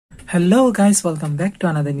Hello guys, welcome back to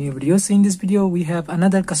another new video. So in this video we have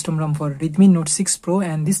another custom ROM for Redmi Note 6 Pro,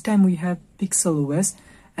 and this time we have Pixel OS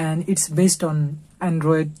and it's based on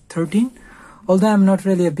Android 13. Although I'm not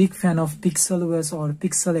really a big fan of Pixel OS or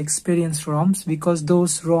Pixel Experience ROMs because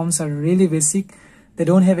those ROMs are really basic. They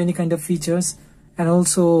don't have any kind of features and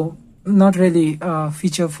also not really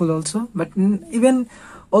featureful also. But even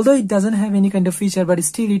although it doesn't have any kind of feature, but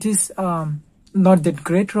still it is not that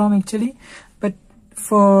great ROM actually. But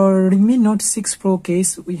for Redmi Note 6 Pro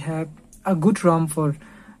case, we have a good ROM for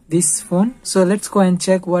this phone. So let's go and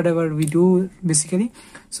check whatever we do basically.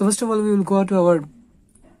 So first of all, we will go to our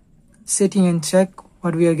setting and check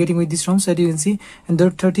what we are getting with this ROM. So as you can see,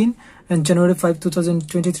 Android 13 and January 5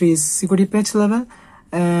 2023 is security patch level,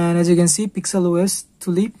 and as you can see, Pixel OS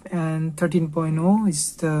Tulip and 13.0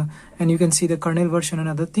 is the, and you can see the kernel version and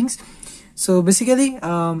other things. So basically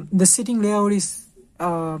the setting layout is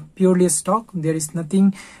purely stock. There is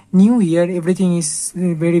nothing new here. Everything is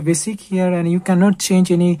very basic here, and you cannot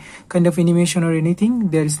change any kind of animation or anything.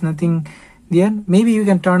 There is nothing there. Maybe you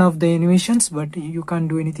can turn off the animations, but you can't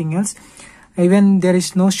do anything else. Even there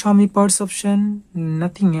is no Xiaomi parts option,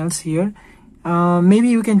 nothing else here. Maybe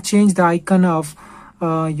you can change the icon of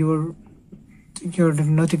your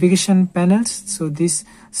notification panels. So this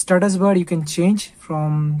status bar you can change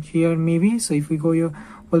from here maybe. So if we go your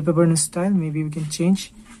wallpaper and style, maybe we can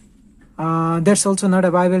change. That's also not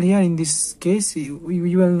available here in this case. You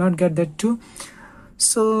will not get that too.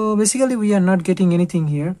 So basically we are not getting anything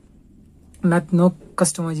here, no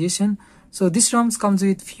customization. So this ROM comes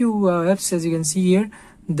with few apps, as you can see here.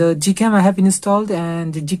 The Gcam I have installed,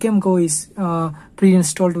 and the Gcam Go is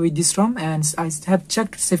pre-installed with this ROM, and I have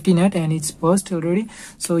checked safety net and it's paused already,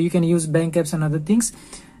 so you can use bank apps and other things.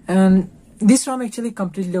 And this ROM actually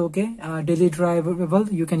completely okay, daily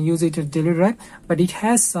drivable. You can use it as daily drive, but it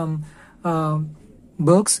has some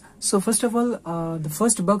bugs. So first of all, the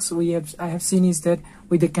first bugs I have seen is that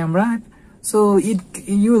with the camera app, so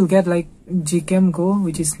you will get like Gcam Go,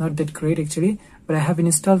 which is not that great actually. But I have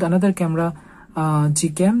installed another camera,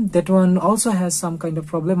 Gcam. That one also has some kind of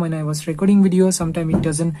problem. When I was recording video, sometimes it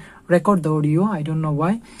doesn't record the audio. I don't know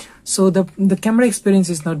why. So the camera experience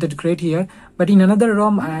is not that great here. But in another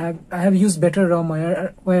ROM, I have used better ROM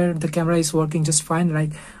where the camera is working just fine.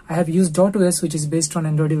 Like I have used .os, which is based on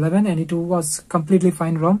Android 11, and it was completely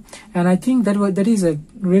fine ROM. And I think that is a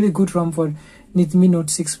really good ROM for Redmi Note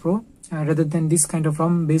 6 Pro rather than this kind of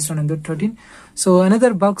ROM based on Android 13. So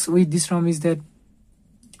another bugs with this ROM is that,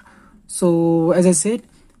 so as I said,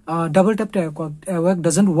 double tap to work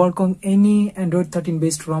doesn't work on any Android 13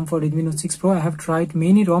 based ROM for Redmi Note 6 Pro. I have tried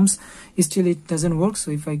many ROMs, still it doesn't work.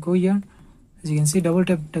 So if I go here, as you can see, double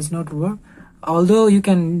tap does not work. Although you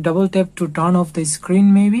can double tap to turn off the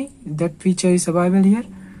screen, maybe that feature is available here,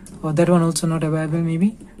 or that one also not available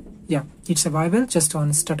maybe. Yeah, it's available just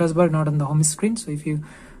on status bar, not on the home screen. So if you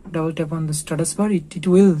double tap on the status bar, it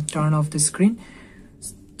will turn off the screen.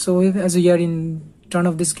 So as we are in turn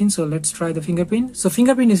off the screen, so let's try the fingerprint. So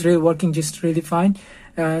fingerprint is really working just really fine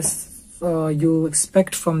as you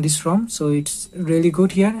expect from this ROM. So it's really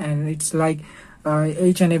good here, and it's like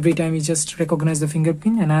each and every time you just recognize the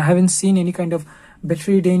fingerprint. And I haven't seen any kind of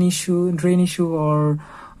battery drain issue or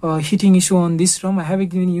heating issue on this ROM. I have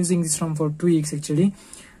been using this ROM for 2 weeks actually.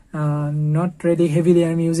 Not really heavily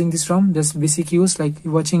I'm using this ROM, just basic use like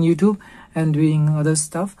watching YouTube and doing other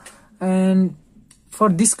stuff. And for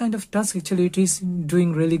this kind of task actually it is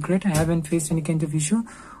doing really great. I haven't faced any kind of issue,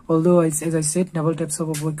 although as I said, double tap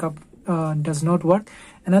of wake up does not work.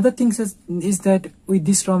 Another thing is that with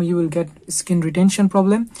this ROM you will get skin retention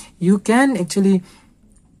problem. You can actually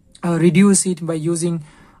reduce it by using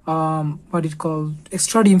what it called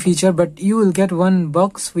extra dim feature, but you will get one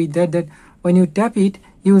box with that when you tap it,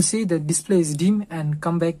 you will see the display is dim and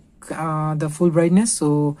come back the full brightness.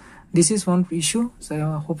 So this is one issue.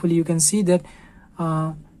 So hopefully you can see that.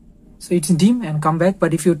 So it's dim and come back,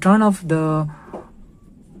 but if you turn off the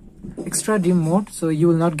extra dim mode, so you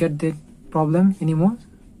will not get that problem anymore.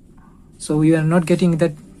 So you are not getting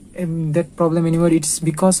that problem anymore. It's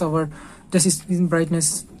because our this is in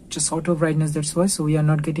brightness, just auto brightness, that's why. So we are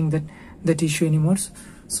not getting that issue anymore.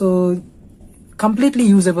 So completely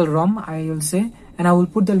usable ROM, I will say, and I will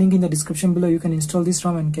put the link in the description below. You can install this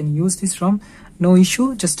ROM and can use this ROM, no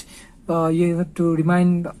issue. Just you have to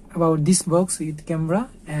remind about this box with camera,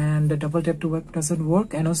 and the double tap to work doesn't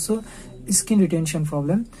work, and also skin retention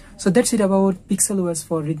problem. So that's it about Pixel OS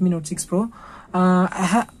for Redmi Note 6 Pro.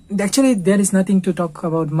 Actually there is nothing to talk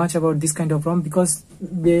about much about this kind of ROM because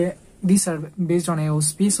these are based on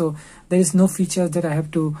AOSP, so there is no feature that I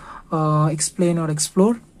have to explain or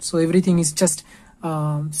explore. So everything is just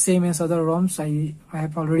same as other ROMs I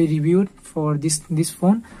have already reviewed for this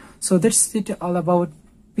phone. So that's it all about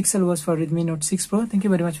Pixel Watch for Redmi Note 6 Pro. Thank you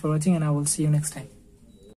very much for watching, and I will see you next time.